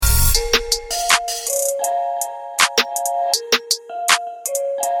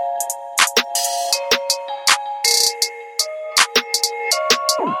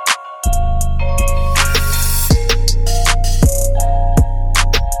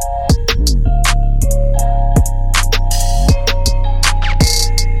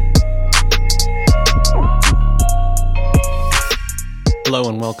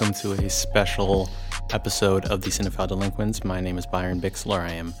welcome to a special episode of the Cinephile Delinquents. My name is Byron Bixler.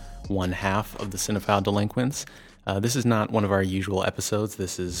 I am one half of the Cinephile Delinquents. This is not one of our usual episodes.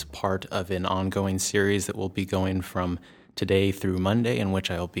 This is part of an ongoing series that will be going from today through Monday, in which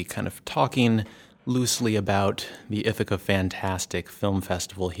I will be kind of talking loosely about the ITHACA FANTASTIK Film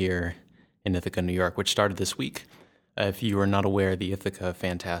Festival here in Ithaca, New York, which started this week. If you are not aware, the ITHACA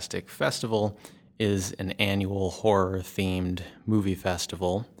FANTASTIK Festival is an annual horror-themed movie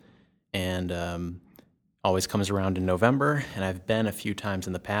festival, and always comes around in November, and I've been a few times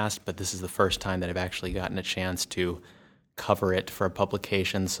in the past, but this is the first time that I've actually gotten a chance to cover it for a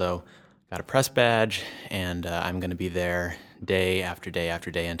publication, so got a press badge, and I'm going to be there day after day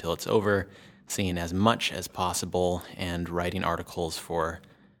after day until it's over, seeing as much as possible and writing articles for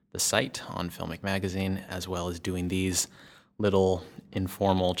the site on Filmic Magazine, as well as doing these little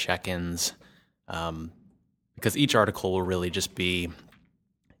informal check-ins, because each article will really just be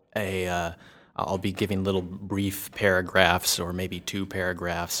I'll be giving little brief paragraphs or maybe 2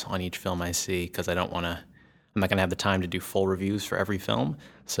 paragraphs on each film I see, because I'm not going to have the time to do full reviews for every film.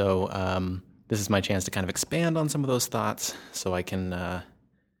 So this is my chance to kind of expand on some of those thoughts so I can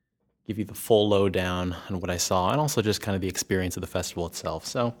give you the full lowdown on what I saw and also just kind of the experience of the festival itself.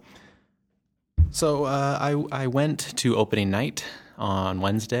 So I went to opening night on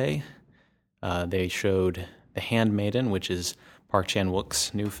Wednesday. They showed The Handmaiden, which is Park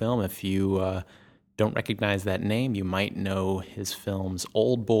Chan-wook's new film. If you don't recognize that name, you might know his films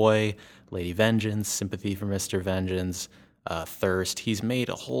Old Boy, Lady Vengeance, Sympathy for Mr. Vengeance, Thirst. He's made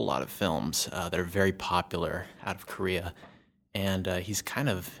a whole lot of films that are very popular out of Korea, and he's kind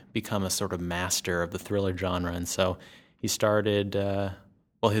of become a sort of master of the thriller genre. And so he started,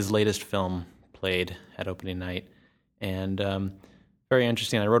 his latest film played at opening night, and very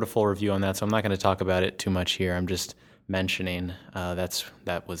interesting. I wrote a full review on that, so I'm not going to talk about it too much here. I'm just mentioning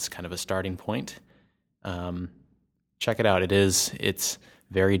that was kind of a starting point. Check it out. It's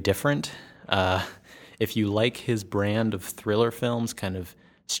very different. If you like his brand of thriller films, kind of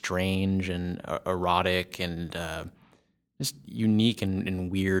strange and erotic and just unique in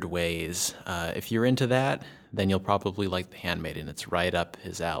weird ways, if you're into that, then you'll probably like The Handmaiden. It's right up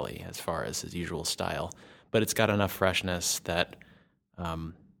his alley as far as his usual style, but it's got enough freshness that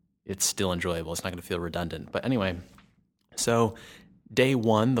it's still enjoyable. It's not going to feel redundant. But anyway, so day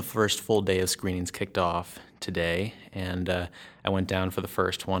one, the first full day of screenings kicked off today, and I went down for the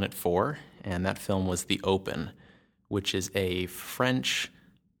first one at 4, and that film was The Open, which is a French,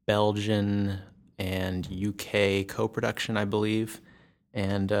 Belgian, and UK co-production, I believe.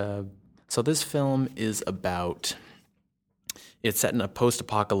 And so this film is it's set in a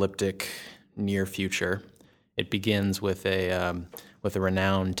post-apocalyptic near future. It begins with a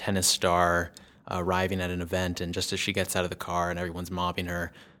renowned tennis star arriving at an event, and just as she gets out of the car and everyone's mobbing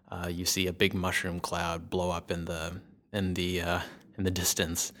her, you see a big mushroom cloud blow up in the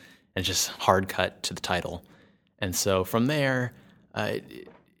distance, and just hard cut to the title. And so from there,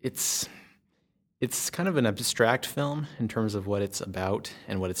 it's kind of an abstract film in terms of what it's about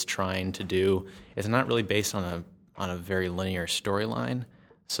and what it's trying to do. It's not really based on a very linear storyline.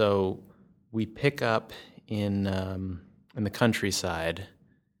 So we pick up in the countryside,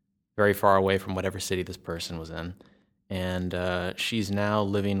 very far away from whatever city this person was in. And she's now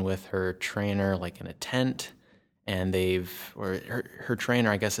living with her trainer, like in a tent. And her trainer,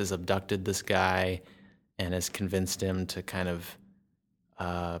 I guess, has abducted this guy and has convinced him to kind of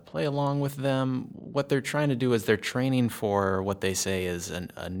play along with them. What they're trying to do is they're training for what they say is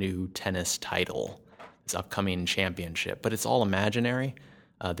a new tennis title, this upcoming championship. But it's all imaginary.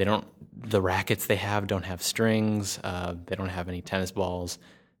 The rackets they have don't have strings. They don't have any tennis balls.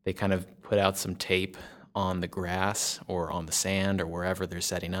 They kind of put out some tape on the grass or on the sand or wherever they're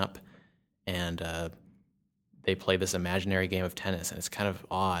setting up, and they play this imaginary game of tennis, and it's kind of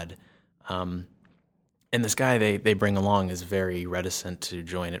odd. And this guy they bring along is very reticent to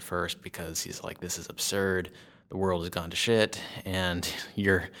join at first because he's like, this is absurd. The world has gone to shit, and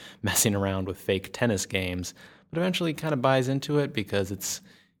you're messing around with fake tennis games. But eventually kind of buys into it because it's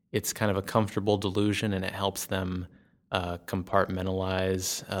kind of a comfortable delusion, and it helps them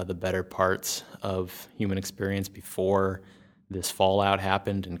compartmentalize the better parts of human experience before this fallout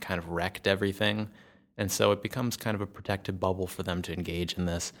happened and kind of wrecked everything. And so it becomes kind of a protective bubble for them to engage in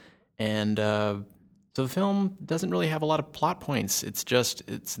this. And so the film doesn't really have a lot of plot points. It's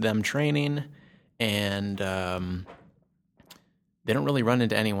them training, and they don't really run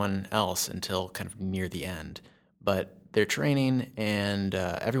into anyone else until kind of near the end. But they're training, and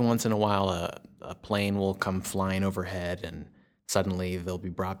every once in a while a plane will come flying overhead, and suddenly they'll be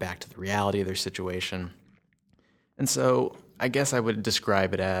brought back to the reality of their situation. And so I guess I would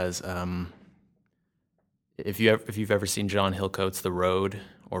describe it as if you've ever seen John Hillcoat's The Road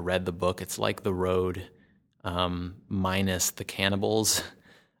or read the book, it's like The Road minus the cannibals.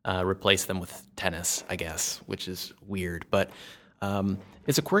 Replace them with tennis, I guess, which is weird. But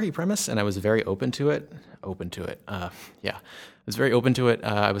it's a quirky premise, and I was very open to it. I was very open to it.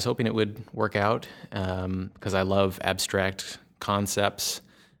 I was hoping it would work out because I love abstract concepts,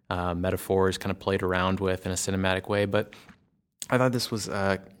 metaphors, kind of played around with in a cinematic way. But I thought this was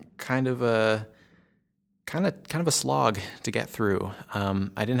kind of a slog to get through. I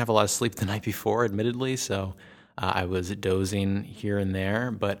didn't have a lot of sleep the night before, admittedly, so I was dozing here and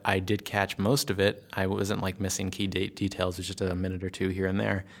there, but I did catch most of it. I wasn't like missing key details. It was just a minute or two here and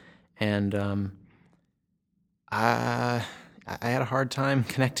there. And I had a hard time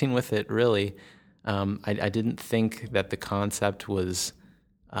connecting with it, really. I didn't think that the concept was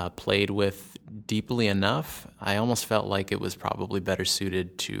played with deeply enough. I almost felt like it was probably better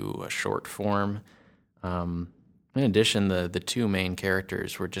suited to a short form. In addition, the two main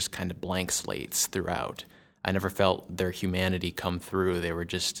characters were just kind of blank slates throughout. I never felt their humanity come through. They were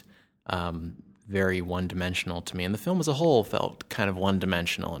just very one-dimensional to me. And the film as a whole felt kind of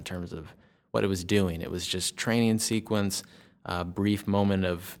one-dimensional in terms of what it was doing. It was just training sequence, a brief moment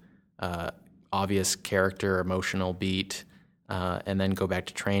of obvious character, emotional beat, and then go back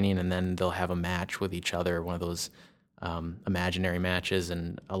to training, and then they'll have a match with each other, one of those imaginary matches.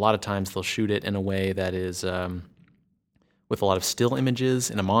 And a lot of times they'll shoot it in a way that is with a lot of still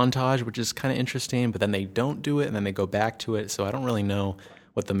images in a montage, which is kind of interesting, but then they don't do it, and then they go back to it. So I don't really know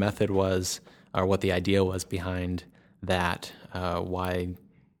what the method was or what the idea was behind that, why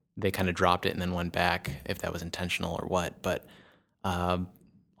they kind of dropped it and then went back, if that was intentional or what. But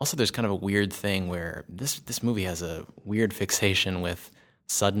also there's kind of a weird thing where this movie has a weird fixation with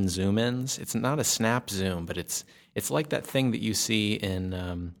sudden zoom-ins. It's not a snap zoom, but it's like that thing that you see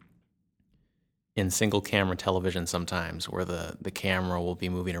in single camera television sometimes, where the camera will be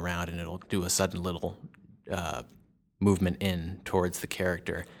moving around and it'll do a sudden little movement in towards the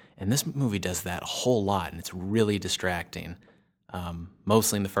character. And this movie does that a whole lot, and it's really distracting.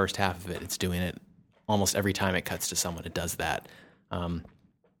 Mostly in the first half of it, it's doing it almost every time it cuts to someone. It does that, and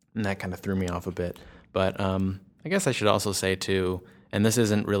that kind of threw me off a bit. But I guess I should also say too, and this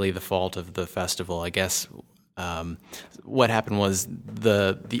isn't really the fault of the festival. I guess what happened was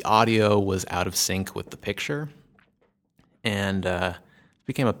the audio was out of sync with the picture, and it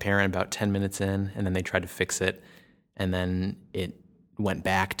became apparent about 10 minutes in, and then they tried to fix it, and then it went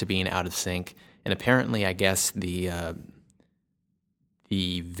back to being out of sync. And apparently, I guess the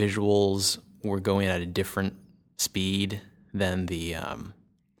visuals were going at a different speed than the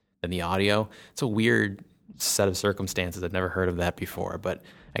audio. It's a weird set of circumstances. I've never heard of that before, but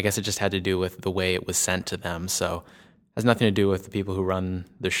I guess it just had to do with the way it was sent to them. So it has nothing to do with the people who run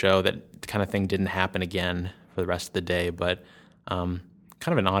the show. That kind of thing didn't happen again for the rest of the day, but kind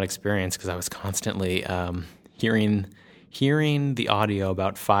of an odd experience because I was constantly hearing the audio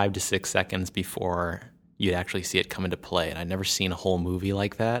about 5 to 6 seconds before you'd actually see it come into play. And I'd never seen a whole movie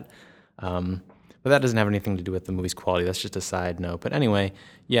like that. But that doesn't have anything to do with the movie's quality. That's just a side note. But anyway,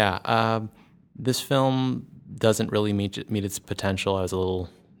 yeah, this film doesn't really meet its potential. I was a little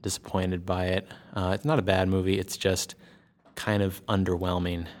disappointed by it. It's not a bad movie. It's just kind of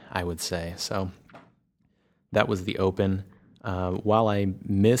underwhelming, I would say. So that was the open.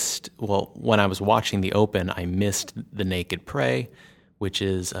 When I was watching the open, I missed The Naked Prey, which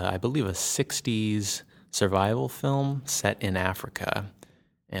is, I believe, a 60s survival film set in Africa.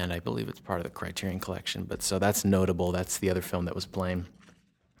 And I believe it's part of the Criterion Collection. But so that's notable. That's the other film that was playing.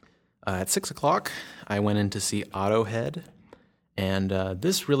 At 6 o'clock, I went in to see Autohead. And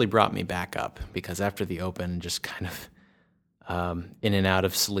this really brought me back up because after the open, just kind of in and out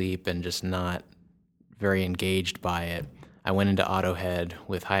of sleep and just not very engaged by it, I went into Autohead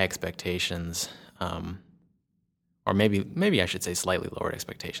with high expectations, or maybe I should say slightly lowered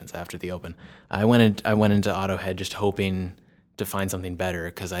expectations after the open. I went into Autohead just hoping to find something better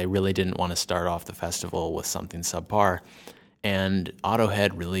because I really didn't want to start off the festival with something subpar, and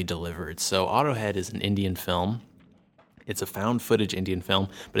Autohead really delivered. So Autohead is an Indian film. It's a found footage Indian film,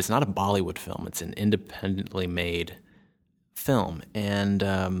 but it's not a Bollywood film. It's an independently made film.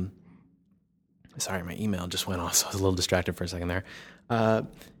 And sorry, my email just went off, so I was a little distracted for a second there.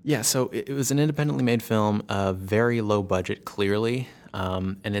 So it was an independently made film, very low budget, clearly,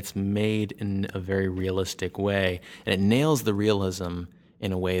 and it's made in a very realistic way. And it nails the realism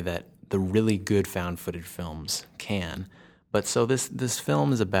in a way that the really good found footage films can. But so this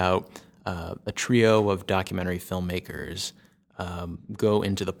film is about a trio of documentary filmmakers go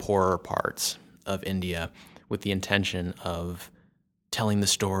into the poorer parts of India with the intention of telling the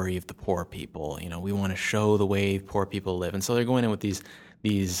story of the poor people. We want to show the way poor people live, and so they're going in with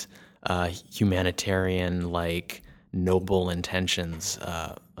these humanitarian, like, noble intentions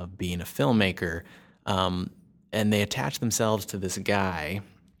of being a filmmaker, and they attach themselves to this guy,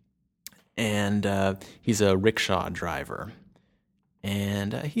 and he's a rickshaw driver,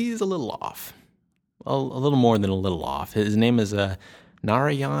 and he's a little off, a little more than a little off. His name is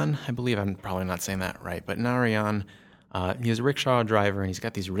Narayan. I believe I'm probably not saying that right, but Narayan. He's a rickshaw driver, and he's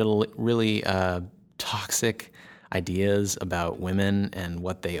got these really toxic ideas about women and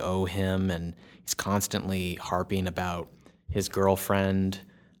what they owe him, and he's constantly harping about his girlfriend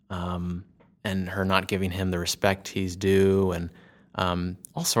and her not giving him the respect he's due, and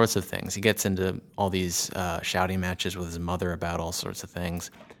all sorts of things. He gets into all these shouting matches with his mother about all sorts of things,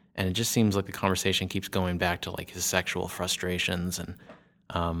 and it just seems like the conversation keeps going back to, like, his sexual frustrations, and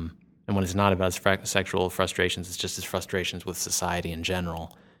when it's not about his sexual frustrations, it's just his frustrations with society in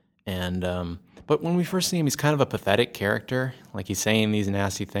general. And but when we first see him, he's kind of a pathetic character. Like, he's saying these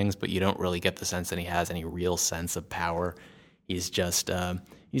nasty things, but you don't really get the sense that he has any real sense of power. He's just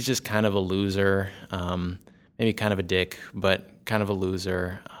kind of a loser, maybe kind of a dick, but kind of a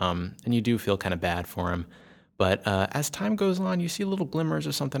loser. And you do feel kind of bad for him. But as time goes on, you see little glimmers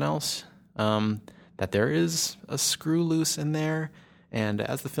of something else, that there is a screw loose in there. And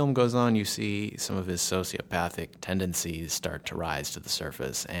as the film goes on, you see some of his sociopathic tendencies start to rise to the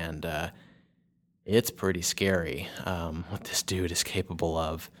surface, and it's pretty scary what this dude is capable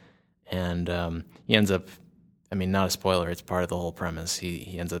of. And he ends up, I mean, not a spoiler, it's part of the whole premise,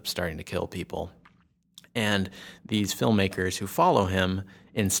 he ends up starting to kill people. And these filmmakers who follow him,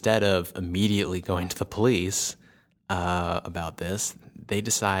 instead of immediately going to the police about this, they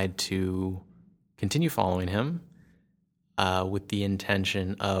decide to continue following him, with the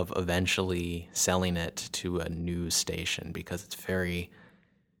intention of eventually selling it to a news station, because it's very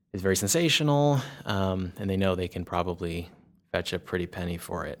sensational, and they know they can probably fetch a pretty penny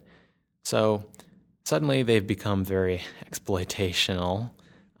for it. So suddenly they've become very exploitational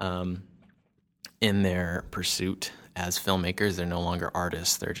in their pursuit as filmmakers. They're no longer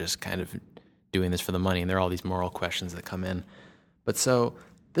artists. They're just kind of doing this for the money, and there are all these moral questions that come in. But so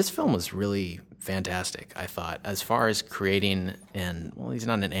this film was really fantastic, I thought, as far as creating he's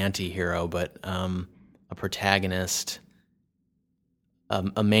not an anti-hero, but a protagonist,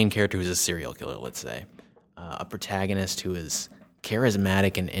 a main character who's a serial killer, let's say, a protagonist who is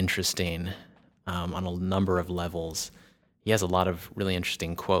charismatic and interesting on a number of levels. He has a lot of really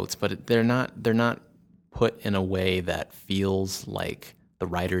interesting quotes, but they're not put in a way that feels like the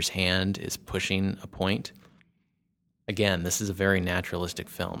writer's hand is pushing a point. Again, this is a very naturalistic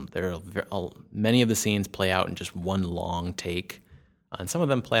film. Many of the scenes play out in just one long take, and some of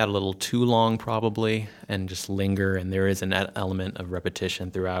them play out a little too long probably and just linger, and there is an element of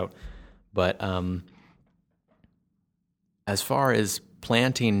repetition throughout. But as far as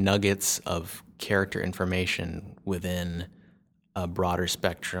planting nuggets of character information within a broader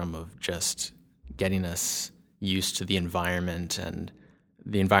spectrum of just getting us used to the environment and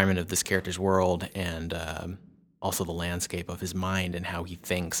the environment of this character's world, and also the landscape of his mind and how he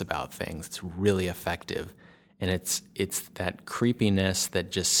thinks about things, it's really effective. And it's that creepiness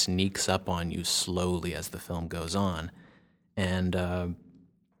that just sneaks up on you slowly as the film goes on. And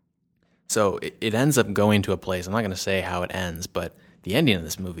so it ends up going to a place, I'm not going to say how it ends, but the ending of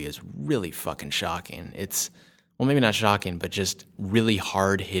this movie is really fucking shocking. It's, well, maybe not shocking, but just really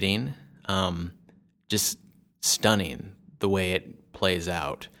hard-hitting, just stunning the way it plays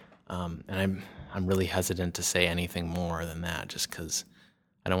out. And I'm really hesitant to say anything more than that, just because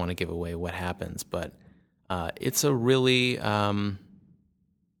I don't want to give away what happens. But it's a really, not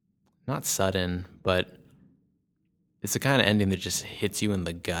sudden, but it's the kind of ending that just hits you in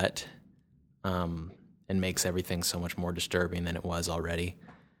the gut, and makes everything so much more disturbing than it was already.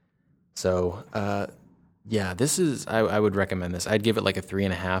 So, yeah, this is, I would recommend this. I'd give it like a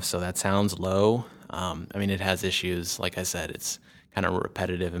 3.5, so that sounds low. I mean, it has issues. Like I said, it's kind of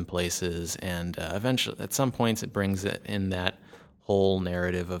repetitive in places, and eventually, at some points, it brings it in that whole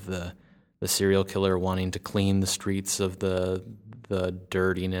narrative of the serial killer wanting to clean the streets of the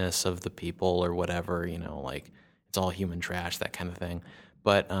dirtiness of the people or whatever, like it's all human trash, that kind of thing.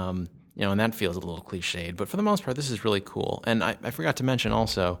 But, and that feels a little cliched, but for the most part, this is really cool. And I forgot to mention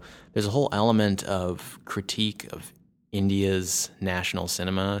also, there's a whole element of critique of India's national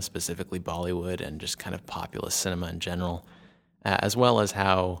cinema, specifically Bollywood, and just kind of populist cinema in general, as well as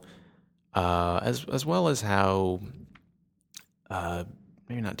how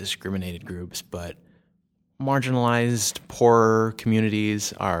maybe not discriminated groups, but marginalized, poorer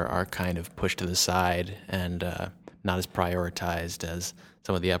communities are kind of pushed to the side and not as prioritized as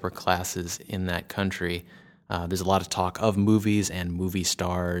some of the upper classes in that country. There's a lot of talk of movies and movie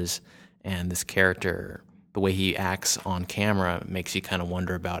stars, and this character, the way he acts on camera, makes you kind of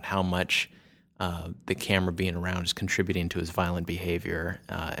wonder about how much the camera being around is contributing to his violent behavior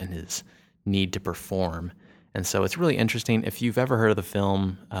and his need to perform. And so it's really interesting. If you've ever heard of the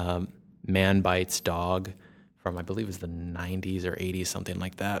film Man Bites Dog from, I believe it was the 90s or 80s, something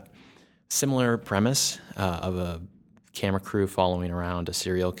like that, similar premise of a camera crew following around a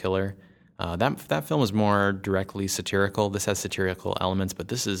serial killer. That film is more directly satirical. This has satirical elements, but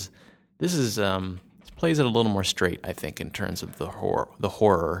this plays it a little more straight, I think, in terms of the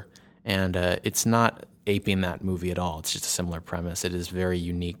horror. And it's not aping that movie at all. It's just a similar premise. It is very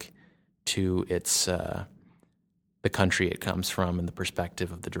unique to its the country it comes from and the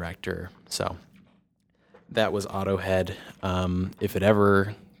perspective of the director. So that was Autohead. If it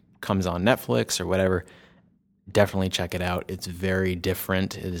ever comes on Netflix or whatever, definitely check it out. It's very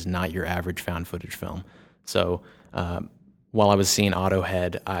different. It is not your average found footage film. So while I was seeing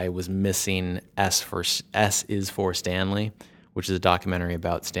Autohead, I was missing S is for Stanley, which is a documentary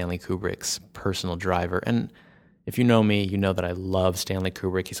about Stanley Kubrick's personal driver. And if you know me, you know that I love Stanley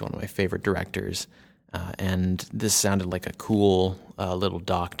Kubrick. He's one of my favorite directors. And this sounded like a cool little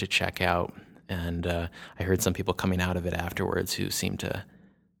doc to check out. And I heard some people coming out of it afterwards who seemed to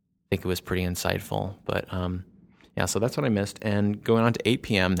think it was pretty insightful. But yeah, so that's what I missed. And going on to 8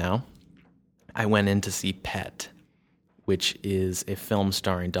 p.m. now, I went in to see Pet, which is a film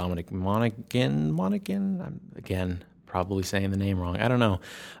starring Dominic Monaghan. I'm, again, probably saying the name wrong. I don't know.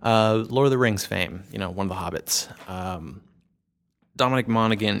 Lord of the Rings fame, one of the hobbits. Dominic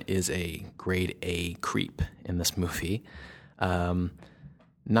Monaghan is a grade A creep in this movie.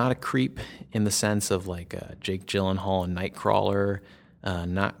 Not a creep in the sense of like Jake Gyllenhaal in Nightcrawler.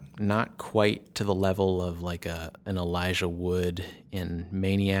 Not quite to the level of like an Elijah Wood in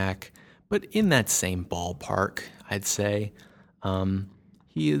Maniac, but in that same ballpark, I'd say.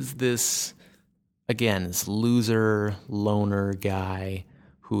 He is this loser, loner guy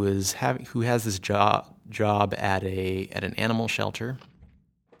who has this job at an animal shelter,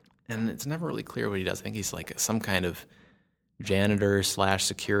 and it's never really clear what he does. I think he's like some kind of janitor /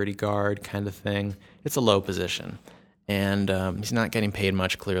 security guard kind of thing. It's a low position, and he's not getting paid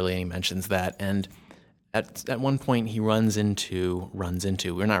much, clearly, and he mentions that. And at one point he runs into,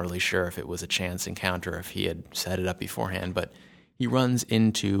 we're not really sure if it was a chance encounter, if he had set it up beforehand, but he runs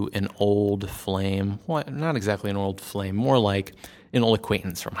into an old flame. Well, not exactly an old flame, more like an old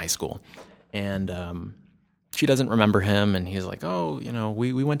acquaintance from high school. And she doesn't remember him, and he's like, oh,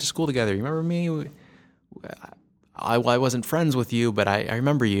 we went to school together. You remember me? I wasn't friends with you, but I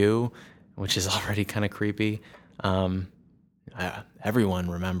remember you, which is already kind of creepy. Everyone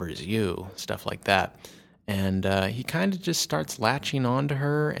remembers you, stuff like that. And he kind of just starts latching on to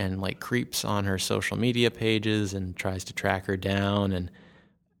her and like creeps on her social media pages and tries to track her down and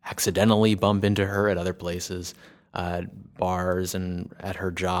accidentally bump into her at other places, bars and at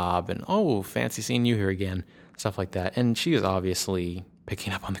her job. And, oh, fancy seeing you here again, stuff like that. And she is obviously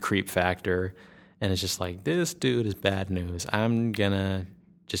picking up on the creep factor. And it's just like, this dude is bad news. I'm going to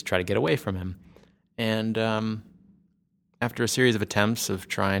just try to get away from him. And after a series of attempts of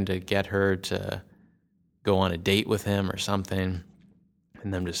trying to get her to go on a date with him or something,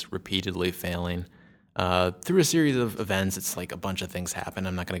 and them just repeatedly failing, through a series of events, it's like a bunch of things happen.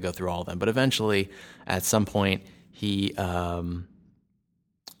 I'm not going to go through all of them. But eventually, at some point, he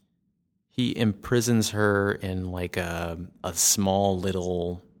imprisons her in like a small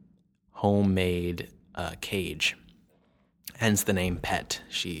little homemade cage, hence the name Pet.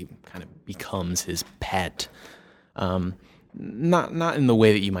 She kind of becomes his pet, not in the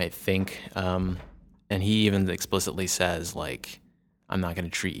way that you might think, and he even explicitly says, like, I'm not going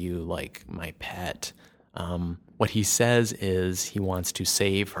to treat you like my pet. What he says is he wants to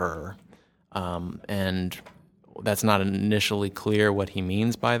save her, and that's not initially clear what he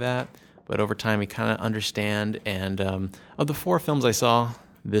means by that, but over time we kind of understand. And of the 4 films I saw,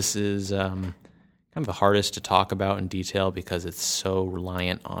 this is kind of the hardest to talk about in detail because it's so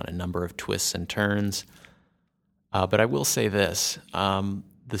reliant on a number of twists and turns. But I will say this.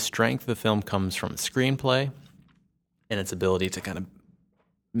 The strength of the film comes from its screenplay and its ability to kind of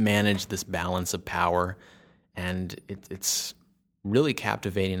manage this balance of power. And it's really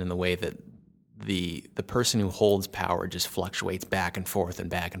captivating in the way that the person who holds power just fluctuates back and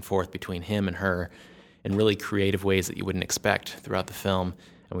forth between him and her in really creative ways that you wouldn't expect throughout the film.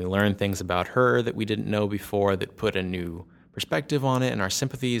 And we learn things about her that we didn't know before that put a new perspective on it, and our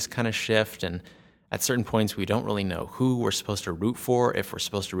sympathies kind of shift. And At certain points, we don't really know who we're supposed to root for, if we're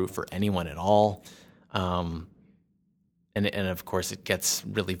supposed to root for anyone at all. And of course, it gets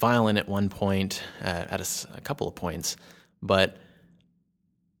really violent at one point, at a couple of points. But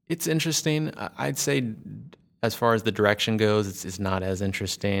it's interesting. I'd say, as far as the direction goes, it's not as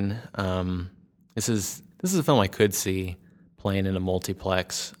interesting. This is a film I could see playing in a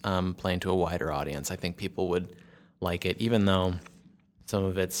multiplex, playing to a wider audience. I think people would like it, even though some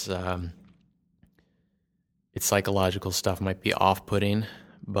of its psychological stuff might be off-putting.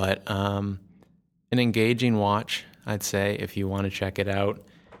 But an engaging watch, I'd say, if you want to check it out.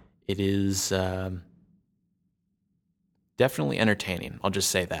 It is definitely entertaining. I'll just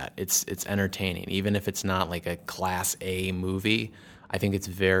say that. It's entertaining. Even if it's not like a Class A movie, I think it's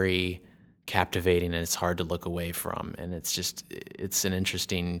very captivating and it's hard to look away from. And it's an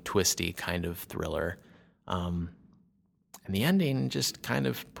interesting, twisty kind of thriller. And the ending just kind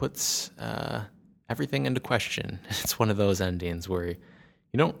of puts everything into question. It's one of those endings where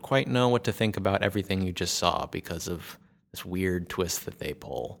you don't quite know what to think about everything you just saw because of this weird twist that they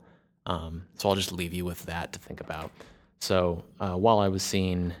pull. So I'll just leave you with that to think about. So while I was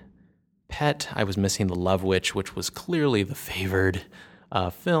seeing Pet, I was missing The Love Witch, which was clearly the favored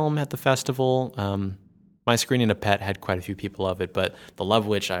film at the festival. My screening of Pet had quite a few people of it, but The Love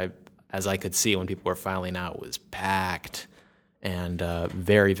Witch, as I could see when people were filing out, was packed and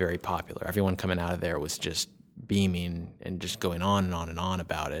very, very popular. Everyone coming out of there was just beaming and just going on and on and on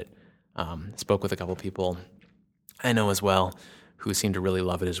about it. Spoke with a couple people I know as well who seemed to really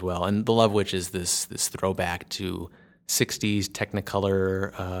love it as well. And The Love Witch is this throwback to 60s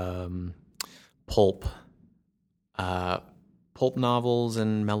Technicolor pulp novels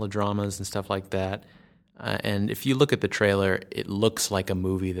and melodramas and stuff like that. And if you look at the trailer, it looks like a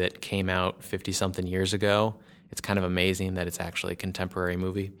movie that came out 50-something years ago. It's kind of amazing that it's actually a contemporary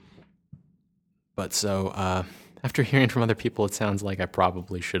movie. But so after hearing from other people, it sounds like I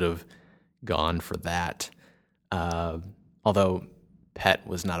probably should have gone for that. Although Pet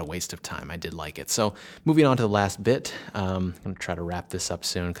was not a waste of time. I did like it. So moving on to the last bit. I'm going to try to wrap this up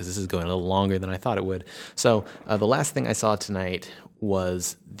soon because this is going a little longer than I thought it would. So the last thing I saw tonight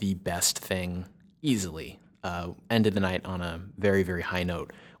was The Best Thing, easily. Ended the night on a very, very high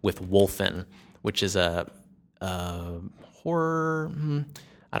note with Wolfen, which is a horror.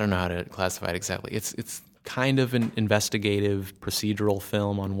 I don't know how to classify it exactly. It's kind of an investigative procedural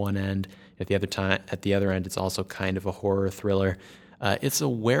film on one end. At the other end, it's also kind of a horror thriller. It's a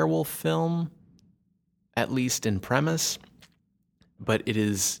werewolf film, at least in premise, but it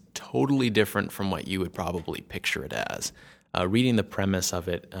is totally different from what you would probably picture it as. Reading the premise of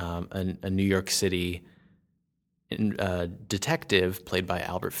it, a New York City detective played by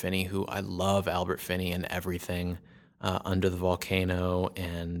Albert Finney, who I love Albert Finney and everything, Under the Volcano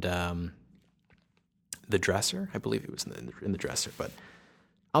and The Dresser. I believe he was in the Dresser, but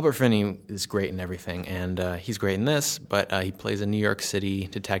Albert Finney is great in everything, and he's great in this, but he plays a New York City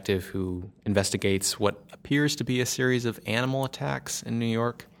detective who investigates what appears to be a series of animal attacks in New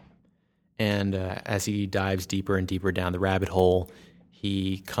York. And as he dives deeper and deeper down the rabbit hole,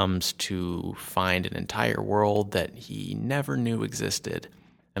 he comes to find an entire world that he never knew existed.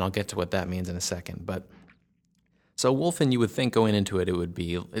 And I'll get to what that means in a second. But so Wolfen, you would think going into it,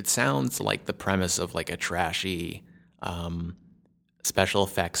 it sounds like the premise of like a trashy, special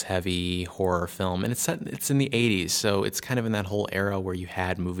effects heavy horror film, and it's in the 80s, so it's kind of in that whole era where you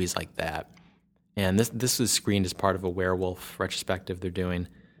had movies like that. And this was screened as part of a werewolf retrospective they're doing,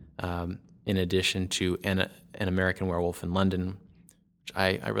 in addition to an American Werewolf in London, which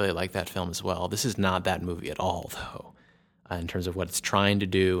I really like that film as well. This is not that movie at all, though, in terms of what it's trying to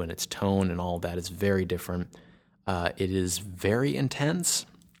do and its tone and all that is very different. It is very intense.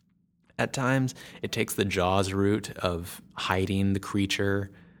 At times, it takes the Jaws route of hiding the creature,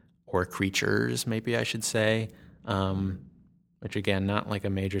 or creatures, maybe I should say, which again, not like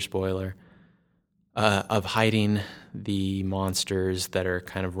a major spoiler, of hiding the monsters that are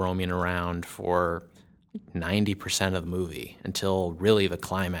kind of roaming around for 90% of the movie until really the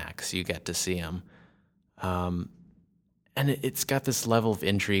climax, you get to see them. And it's got this level of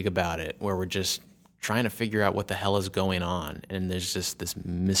intrigue about it where we're just trying to figure out what the hell is going on. And there's just this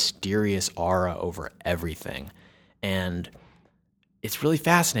mysterious aura over everything. And it's really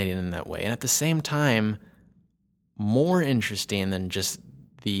fascinating in that way. And at the same time, more interesting than just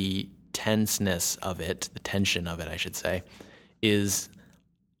the tenseness of it, the tension of it, I should say, is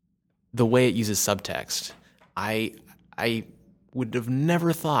the way it uses subtext. I would have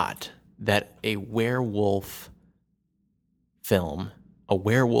never thought that a werewolf film, a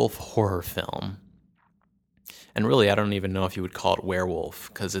werewolf horror film, And really, I don't even know if you would call it werewolf,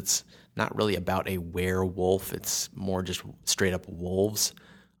 because it's not really about a werewolf. It's more just straight up wolves.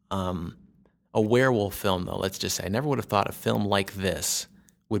 A werewolf film, though, let's just say, I never would have thought a film like this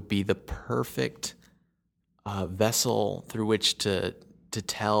would be the perfect vessel through which to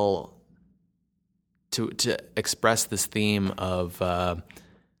express this theme of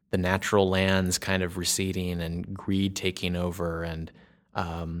the natural lands kind of receding and greed taking over, and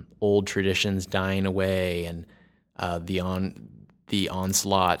old traditions dying away, and the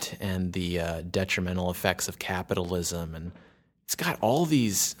onslaught and the detrimental effects of capitalism. And it's got all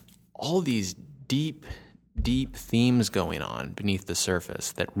these deep themes going on beneath the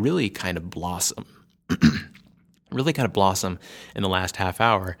surface that really kind of blossom in the last half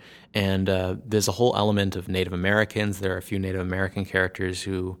hour. And there's a whole element of Native Americans. There are a few Native American characters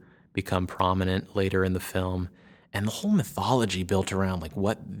who become prominent later in the film. And the whole mythology built around like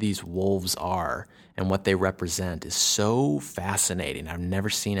what these wolves are and what they represent is so fascinating. I've never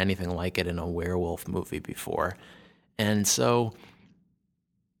seen anything like it in a werewolf movie before. And so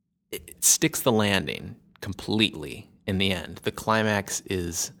it sticks the landing completely in the end. The climax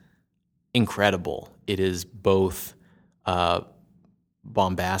is incredible. It is both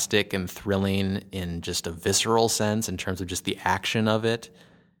bombastic and thrilling in just a visceral sense, in terms of just the action of it,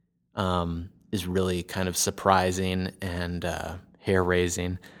 is really kind of surprising and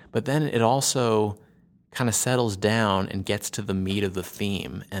hair-raising. But then it also kind of settles down and gets to the meat of the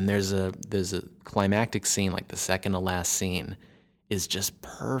theme. And there's a climactic scene, like the second to last scene, is just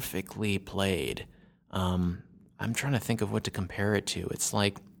perfectly played. I'm trying to think of what to compare it to. It's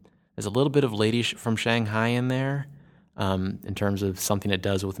like there's a little bit of Lady from Shanghai in there, in terms of something it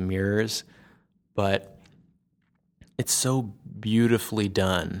does with mirrors, but it's so beautifully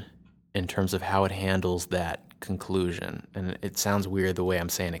done in terms of how it handles that conclusion. And it sounds weird the way I'm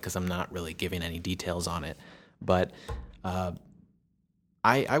saying it, because I'm not really giving any details on it, but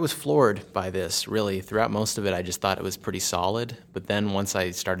I was floored by this, really. Throughout most of it, I just thought it was pretty solid. But then once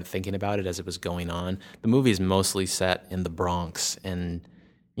I started thinking about it as it was going on, the movie is mostly set in the Bronx. And,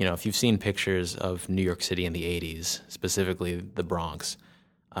 you know, if you've seen pictures of New York City in the 80s, specifically the Bronx,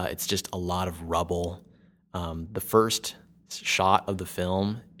 it's just a lot of rubble. The first shot of the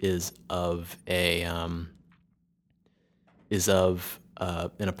film is of an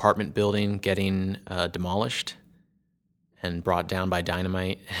apartment building getting demolished and brought down by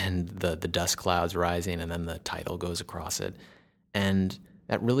dynamite, and the dust clouds rising, and then the title goes across it. And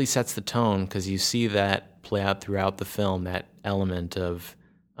that really sets the tone, because you see that play out throughout the film, that element of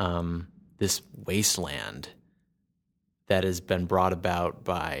this wasteland that has been brought about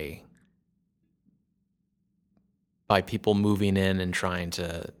by people moving in and trying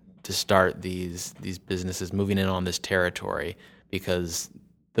to start these businesses, moving in on this territory, because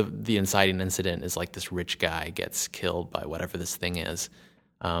the inciting incident is like this rich guy gets killed by whatever this thing is,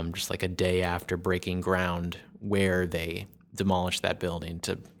 just like a day after breaking ground where they demolished that building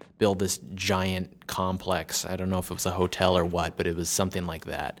to build this giant complex. I don't know if it was a hotel or what, but it was something like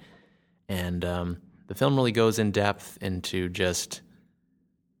that. And the film really goes in depth into just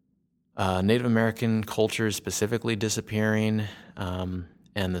Native American culture specifically disappearing,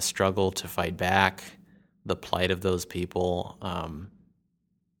 and the struggle to fight back, the plight of those people,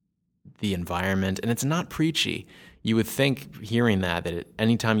 the environment. And it's not preachy. You would think, hearing that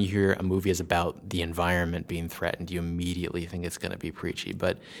anytime you hear a movie is about the environment being threatened, you immediately think it's going to be preachy.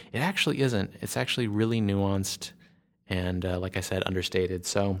 But it actually isn't. It's actually really nuanced and, like I said, understated.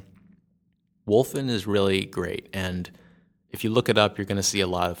 So Wolfen is really great. And if you look it up, you're going to see a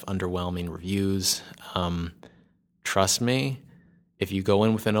lot of underwhelming reviews. Trust me, if you go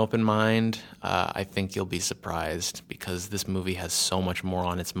in with an open mind, I think you'll be surprised, because this movie has so much more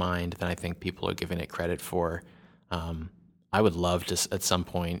on its mind than I think people are giving it credit for. I would love to, at some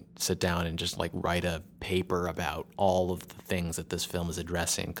point, sit down and just like write a paper about all of the things that this film is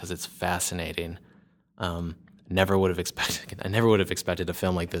addressing, because it's fascinating. I never would have expected a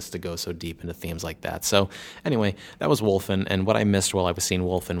film like this to go so deep into themes like that. So anyway, that was Wolfen, and what I missed while I was seeing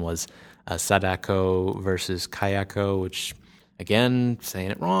Wolfen was Sadako versus Kayako, which, again,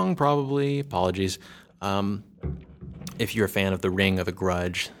 saying it wrong, probably. Apologies. If you're a fan of The Ring or The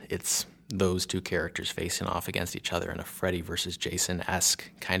Grudge, it's those two characters facing off against each other in a Freddy versus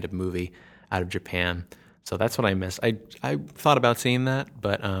Jason-esque kind of movie out of Japan. So that's what I missed. I thought about seeing that,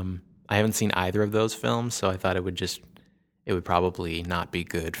 but I haven't seen either of those films, so I thought it would probably not be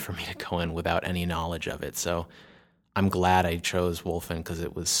good for me to go in without any knowledge of it. So I'm glad I chose Wolfen, because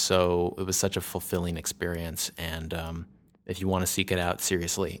it was such a fulfilling experience. And if you want to seek it out,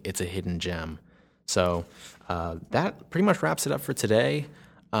 seriously, it's a hidden gem. So that pretty much wraps it up for today.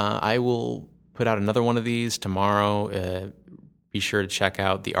 I will put out another one of these tomorrow. Be sure to check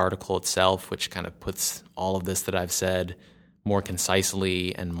out the article itself, which kind of puts all of this that I've said more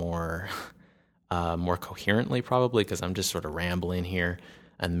concisely and more coherently, probably, because I'm just sort of rambling here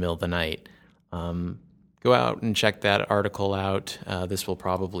in the middle of the night. Go out and check that article out. This will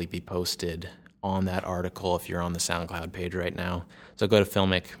probably be posted on that article if you're on the SoundCloud page right now. So go to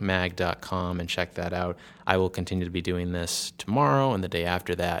filmicmag.com and check that out. I will continue to be doing this tomorrow and the day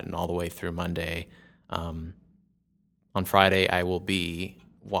after that and all the way through Monday. On Friday, I will be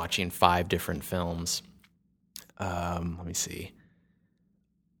watching 5 different films. Let me see.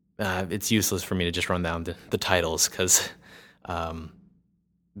 It's useless for me to just run down the titles because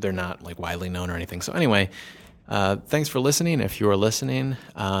they're not like widely known or anything. So anyway, thanks for listening. If you are listening,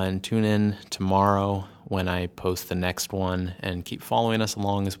 and tune in tomorrow when I post the next one, and keep following us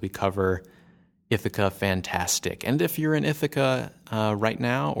along as we cover ITHACA Fantastic. And if you're in ITHACA right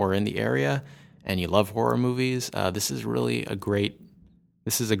now or in the area and you love horror movies, this is a great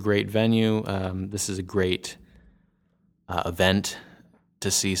venue. This is a great event to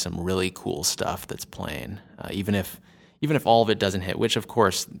see some really cool stuff that's playing. Even if all of it doesn't hit, which of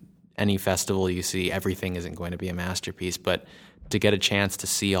course any festival you see, everything isn't going to be a masterpiece, but to get a chance to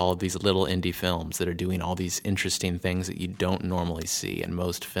see all of these little indie films that are doing all these interesting things that you don't normally see in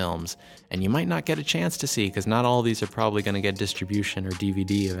most films, and you might not get a chance to see because not all of these are probably going to get distribution or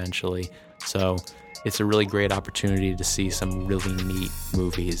DVD eventually. So it's a really great opportunity to see some really neat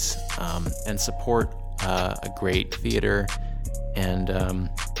movies and support a great theater and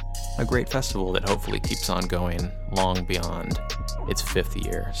a great festival that hopefully keeps on going long beyond its 5th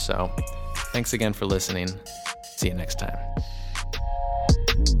year. So thanks again for listening. See you next time.